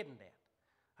selbst reden wird.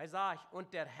 Er sagt,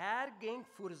 und der Herr ging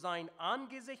vor sein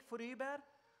Angesicht vorüber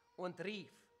und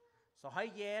rief. So er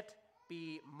geht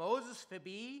bei Moses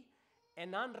vorbei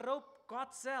und dann ruft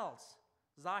Gott selbst,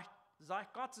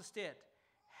 sagt Gott zu steht,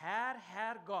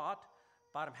 Herr Gott,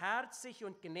 barmherzig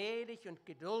und gnädig und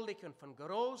geduldig und von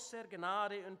großer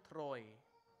Gnade und Treue.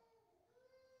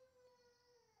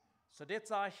 So dit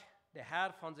sagt der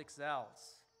Herr von sich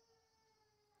selbst.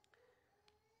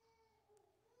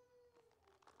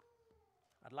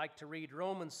 I'd like to read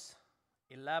Romans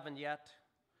 11 yet,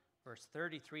 verse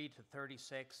 33 to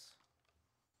 36.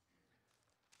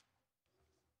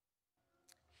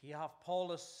 Hier hat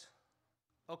Paulus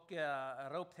ook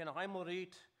roept hij nog eenmaal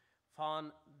uit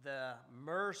van the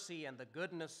mercy and the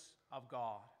goodness of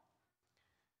God.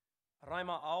 Ruim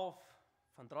maar auf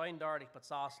van 33 tot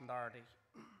 36.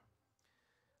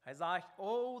 Hij zegt,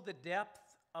 oh, the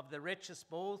depth of the riches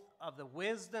both of the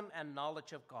wisdom and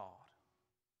knowledge of God.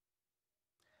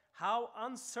 How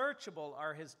unsearchable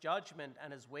are his judgment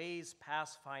and his ways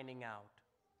past finding out.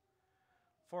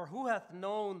 For who hath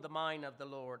known the mind of the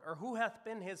Lord, or who hath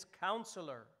been his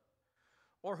counselor,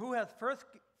 or who hath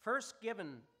first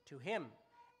given to him,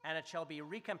 and it shall be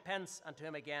recompense unto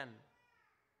him again.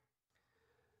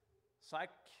 Så ik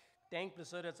denk dus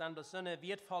dat het aan de zonne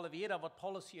weertvallen weer, wat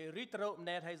Paulus hier uitroepen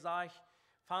net, hij zegt,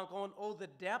 van gewoon, oh,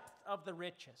 the depth of the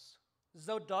riches.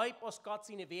 Zo diep als God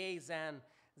zijn weg zijn,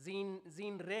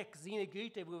 zijn rijk, zijn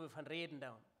Güte, wo we van reden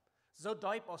doen. Zo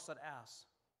diep als dat is.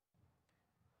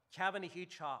 Ik heb niet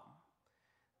uitschatten.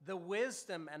 The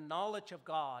wisdom and knowledge of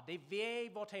God, de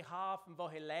weg wat hij heeft en wat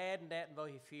hij leiden deed en wat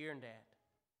hij vieren deed.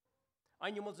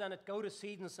 En je moet zijn het goede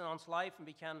seasons in ons leven,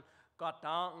 we kunnen God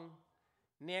danken.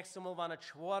 Nächstes Mal, wenn es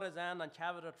schwer ist, dann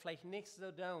können wir das vielleicht nicht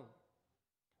so tun.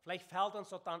 Vielleicht fällt uns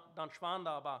das dann schwer,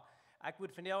 aber ich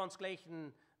würde von dir uns gleich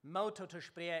ein Motto zu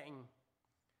sprechen.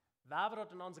 Wenn wir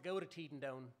das in unsere guten Zeiten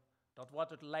tun, das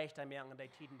wird es leichter merken in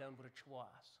den Zeiten tun, wo es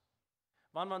schwer ist.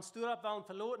 Wenn wir uns dort wollen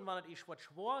verloren, wenn es wird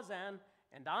schwer sein,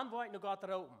 und dann will ich noch Gott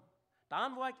rauben.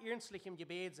 Dann will ich ernstlich im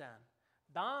Gebet sein.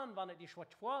 Dann, wenn es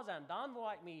wird schwer sein, dann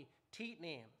will ich mich Zeit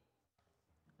nehmen.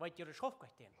 Weil ich dir Schrift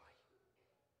gleich tun will.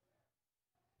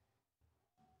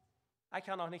 Ich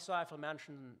kann auch nicht so viele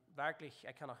Menschen wirklich,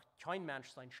 ich kann auch kein Mensch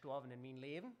sein gestorben in meinem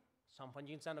Leben. Some von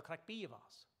uns sind noch krank bei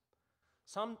was.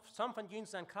 Some von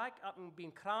uns sind krank,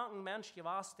 bin kranken Mensch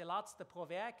gewesen, der letzte pro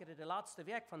Werk oder der letzte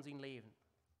Werk von seinem Leben.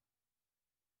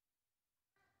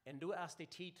 Und du hast die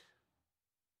Zeit,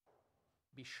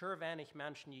 wie schön wenig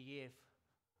Menschen gegeben,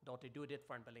 dort du das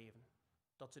wollen beleben.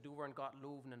 Dort du wollen Gott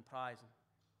loben und preisen.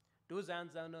 Du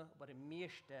sind so, aber die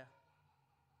meisten,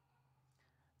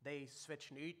 die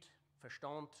switchen uit.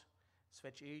 Verstand,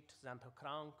 switch uit, sind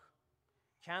krank,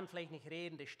 kann vielleicht nicht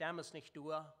reden, die Stimme ist nicht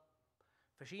durch.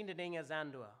 Verschiedene Dinge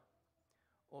sind durch.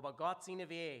 Aber Gott seine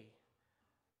Wege,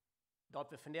 dort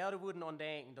wir von der wurden und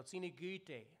denken, dort seine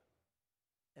Güte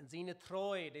und seine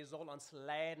Treue, die soll uns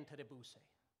leiden zu der Buße.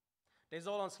 Die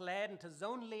soll uns leiden zu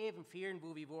so ein Leben führen,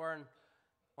 wo wir wollen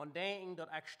und denken, dass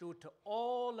ich stehe zu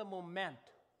allen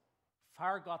Momenten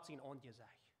vor Gott sein Angesicht.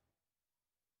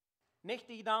 Nicht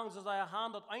die Gedanken, so sei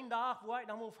haben, dass ein Tag, wo ich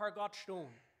noch mal vor Gott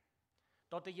stehen.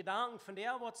 Dass die Gedanken von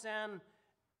der wird sein,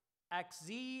 ich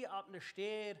sehe auf einer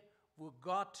Stelle, wo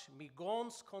Gott mir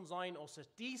ganz kann sein, als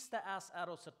es dieste ist,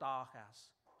 als es Tag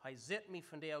ist. Er sieht mich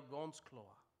von der ganz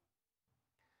klar.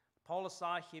 Paulus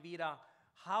sagt hier wieder,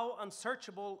 how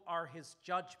unsearchable are his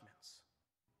judgments.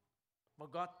 Wo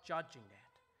Gott judging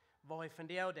that. Wo von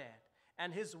der that.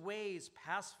 And his ways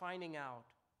past finding out.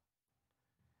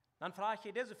 Dann frage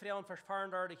ich diese Frau in Vers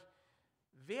 34,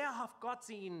 wer hat Gott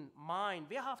sein Mind,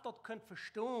 wer hat das können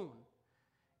verstehen?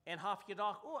 Und hat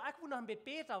gedacht, oh, ich will noch ein bisschen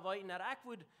besser weiter, ich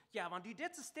will, ja, wenn du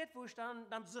das ist das, wo ich dann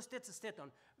ist das ist das.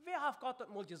 Und wer hat Gott das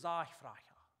mal gesagt, frage ich.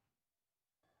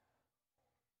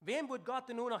 Wem wird Gott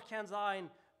denn nur noch können sagen,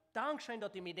 Dankeschön,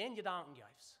 dass du mir den Gedanken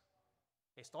gibst?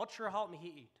 Ist das schon halt mich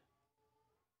hier.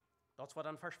 Das wird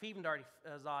dann Vers 35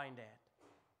 sein, das.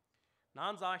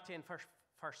 Dann sagt er in Vers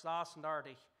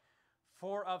 36,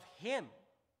 for of him,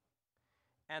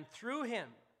 and through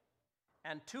him,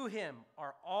 and to him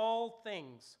are all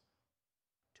things,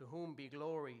 to whom be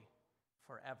glory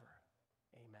forever.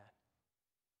 Amen.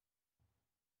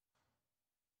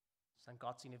 Sein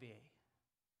Gott seine Wege.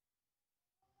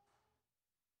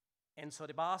 Und so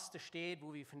die beste steht,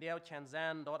 wo wir von der können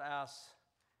sehen, dort ist,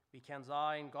 wir können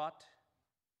sagen, Gott,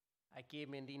 ich gebe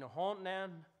mir in deine Hand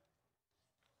nehmen.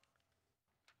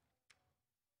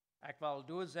 Ich will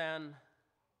du sein,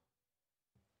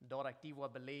 dat ik die wil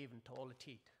beleven te alle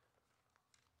tijd.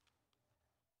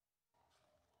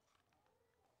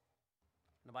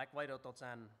 En ik weet dat dat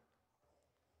zijn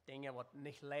dingen wat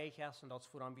niet leeg is en dat is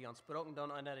vooral bij ons broken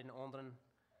dan en in anderen,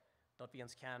 dat we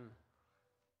ons kunnen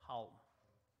houden.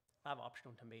 We hebben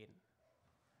opstand te beden.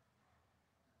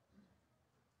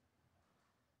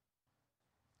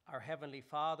 Our Heavenly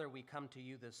Father, we come to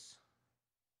you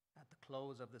at the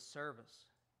close of this service.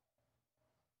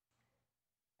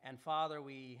 And Father,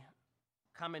 we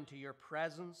come into your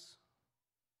presence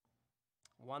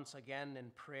once again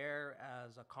in prayer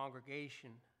as a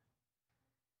congregation.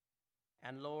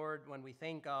 And Lord, when we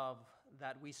think of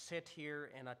that we sit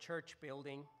here in a church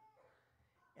building,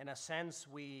 in a sense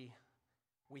we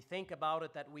think about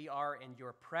it that we are in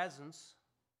your presence,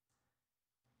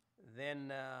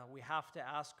 then we have to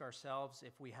ask ourselves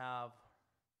if we have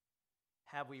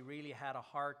we really had a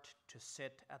heart to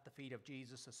sit at the feet of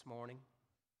Jesus this morning?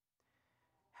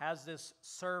 Has this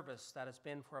service that has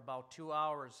been for about 2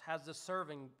 hours, has the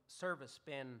service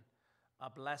been a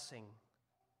blessing?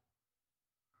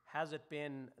 Has it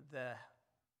been the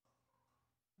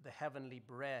heavenly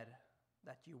bread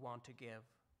that you want to give?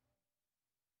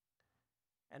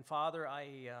 And Father,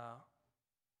 I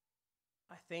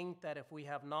I think that if we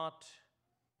have not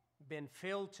been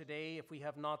filled today, if we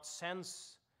have not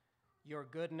sensed your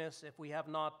goodness, if we have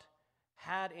not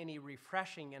had any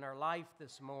refreshing in our life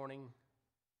this morning,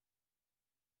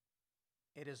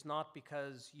 it is not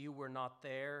because you were not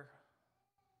there.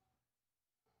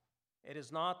 It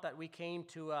is not that we came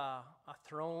to a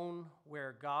throne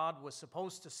where God was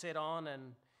supposed to sit on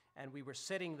and we were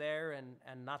sitting there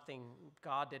and nothing,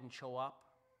 God didn't show up.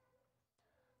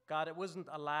 God, it wasn't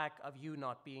a lack of you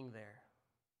not being there.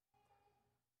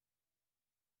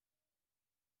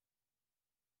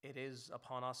 It is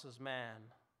upon us as man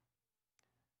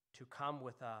to come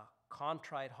with a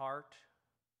contrite heart,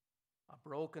 a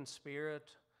broken spirit,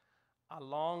 a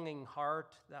longing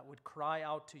heart that would cry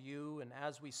out to you, and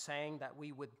as we sang, that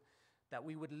we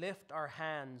would lift our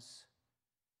hands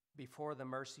before the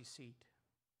mercy seat.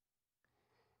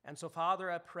 And so, Father,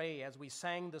 I pray as we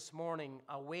sang this morning,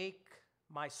 awake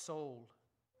my soul,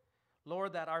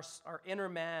 Lord, that our inner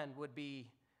man would be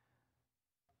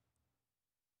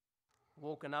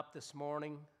woken up this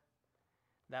morning,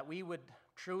 that we would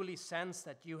truly sense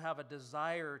that you have a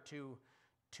desire to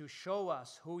show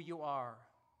us who you are.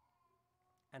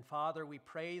 And Father, we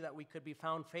pray that we could be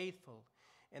found faithful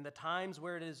in the times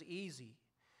where it is easy,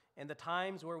 in the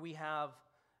times where we have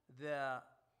the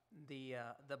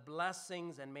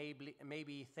blessings and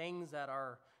maybe things that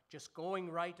are just going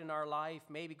right in our life,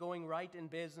 maybe going right in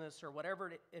business or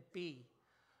whatever it be.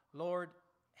 Lord,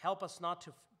 help us not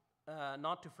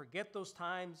to forget those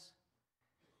times,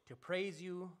 to praise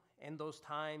you in those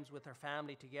times with our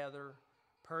family together,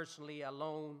 personally,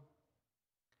 alone,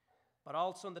 but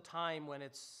also in the time when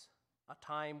it's a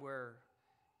time where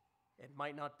it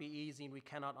might not be easy and we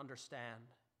cannot understand.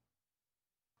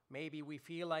 Maybe we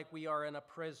feel like we are in a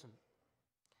prison.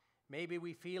 Maybe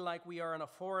we feel like we are in a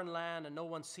foreign land and no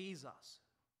one sees us.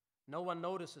 No one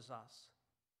notices us.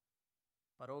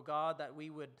 But, oh God, that we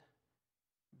would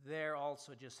there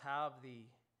also just have the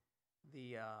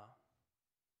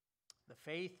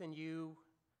faith in you,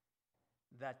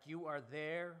 that you are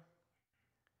there,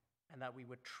 and that we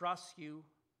would trust you.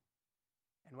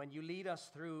 And when you lead us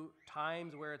through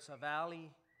times where it's a valley,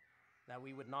 that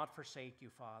we would not forsake you,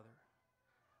 Father.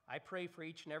 I pray for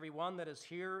each and every one that is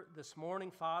here this morning,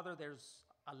 Father. There's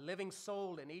a living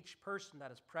soul in each person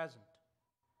that is present.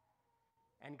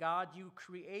 And God, you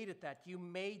created that, you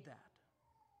made that.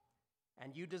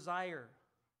 And you desire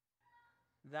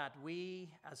that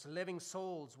we as living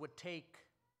souls would take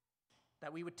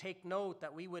note,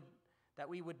 that we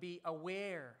would be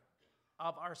aware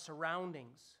of our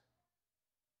surroundings,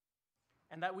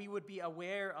 and that we would be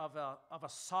aware of a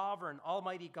sovereign,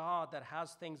 almighty God that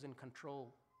has things in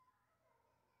control.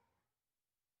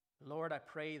 Lord, I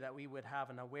pray that we would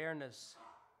have an awareness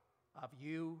of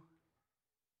you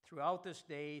throughout this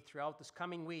day, throughout this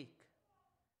coming week,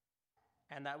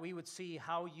 and that we would see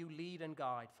how you lead and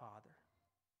guide, Father,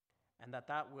 and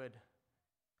that would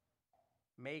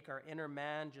make our inner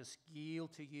man just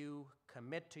yield to you,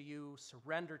 commit to you,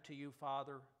 surrender to you,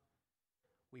 Father.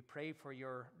 We pray for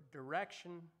your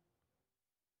direction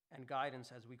and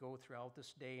guidance as we go throughout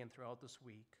this day and throughout this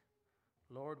week.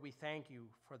 Lord, we thank you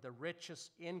for the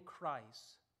riches in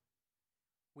Christ.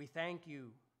 We thank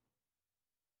you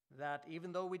that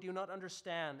even though we do not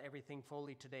understand everything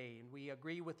fully today, and we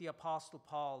agree with the Apostle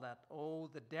Paul that, oh,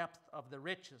 the depth of the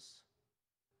riches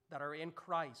that are in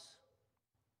Christ.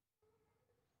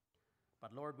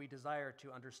 But Lord, we desire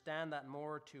to understand that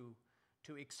more,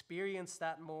 to experience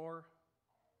that more.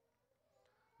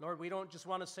 Lord, we don't just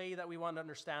want to say that we want to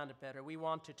understand it better. We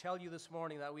want to tell you this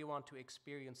morning that we want to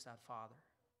experience that, Father.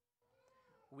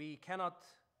 We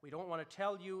don't want to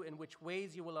tell you in which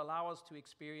ways you will allow us to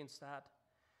experience that,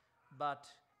 but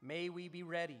may we be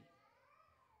ready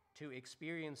to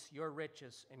experience your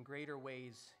riches in greater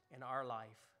ways in our life.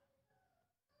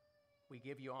 We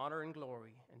give you honor and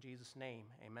glory. In Jesus' name,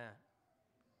 amen.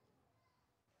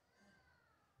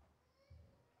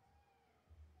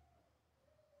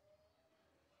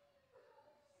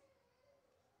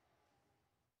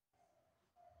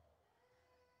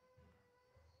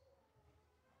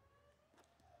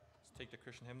 Let's take the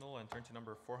Christian hymnal and turn to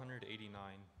number 489.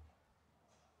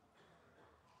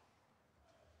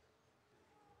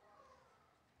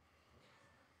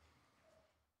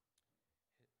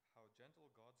 How gentle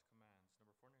God's commands,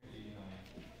 number 489.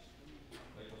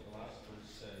 Like what the last verse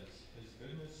says, his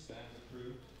goodness stands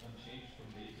approved, unchanged from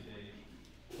day to day.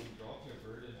 From drop your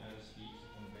burden at his feet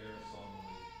and bear it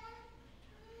solemnly.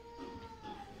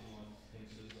 If anyone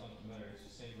thinks this is unfamiliar, it's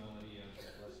the same melody as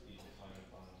the Blessed Be the Tie of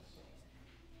Clouds.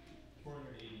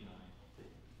 489.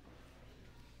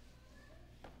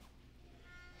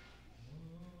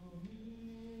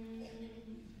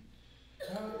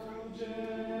 death.